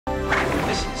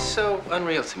so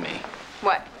unreal to me?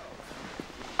 What?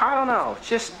 I don't know.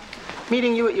 Just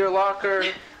meeting you at your locker,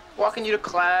 walking you to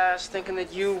class, thinking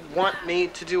that you want me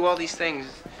to do all these things.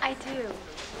 I do.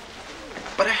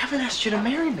 But I haven't asked you to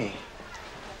marry me.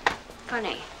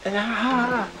 Funny.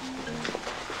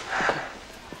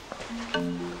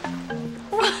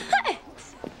 What?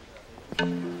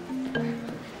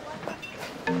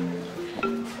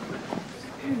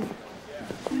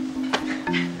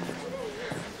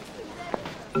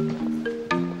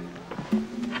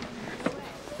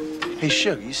 Hey,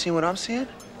 Sugar, you see what I'm seeing?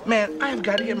 Man, I've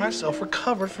got to get myself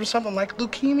recovered from something like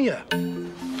leukemia.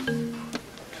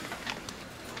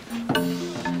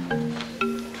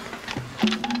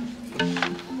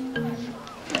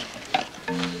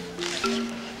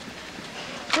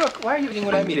 Brooke, why are you eating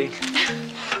what I'm eating?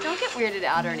 Don't get weirded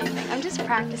out or anything. I'm just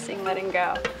practicing letting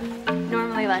go.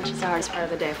 Normally, lunch is the hardest part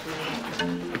of the day for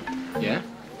me. Yeah?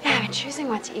 Yeah, choosing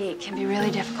what to eat can be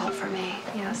really difficult for me.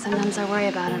 You know, sometimes I worry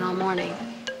about it all morning.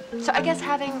 So I guess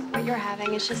having what you're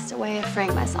having is just a way of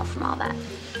freeing myself from all that.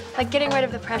 Like getting rid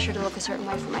of the pressure to look a certain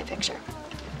way for my picture.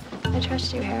 I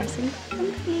trust you, Harrison.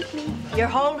 Come meet me. You're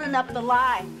holding up the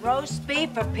line. Roast beef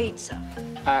or pizza?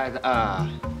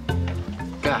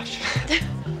 Gosh.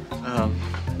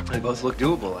 They both look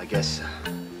doable, I guess.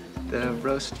 The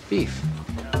roast beef.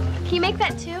 Can you make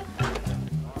that too?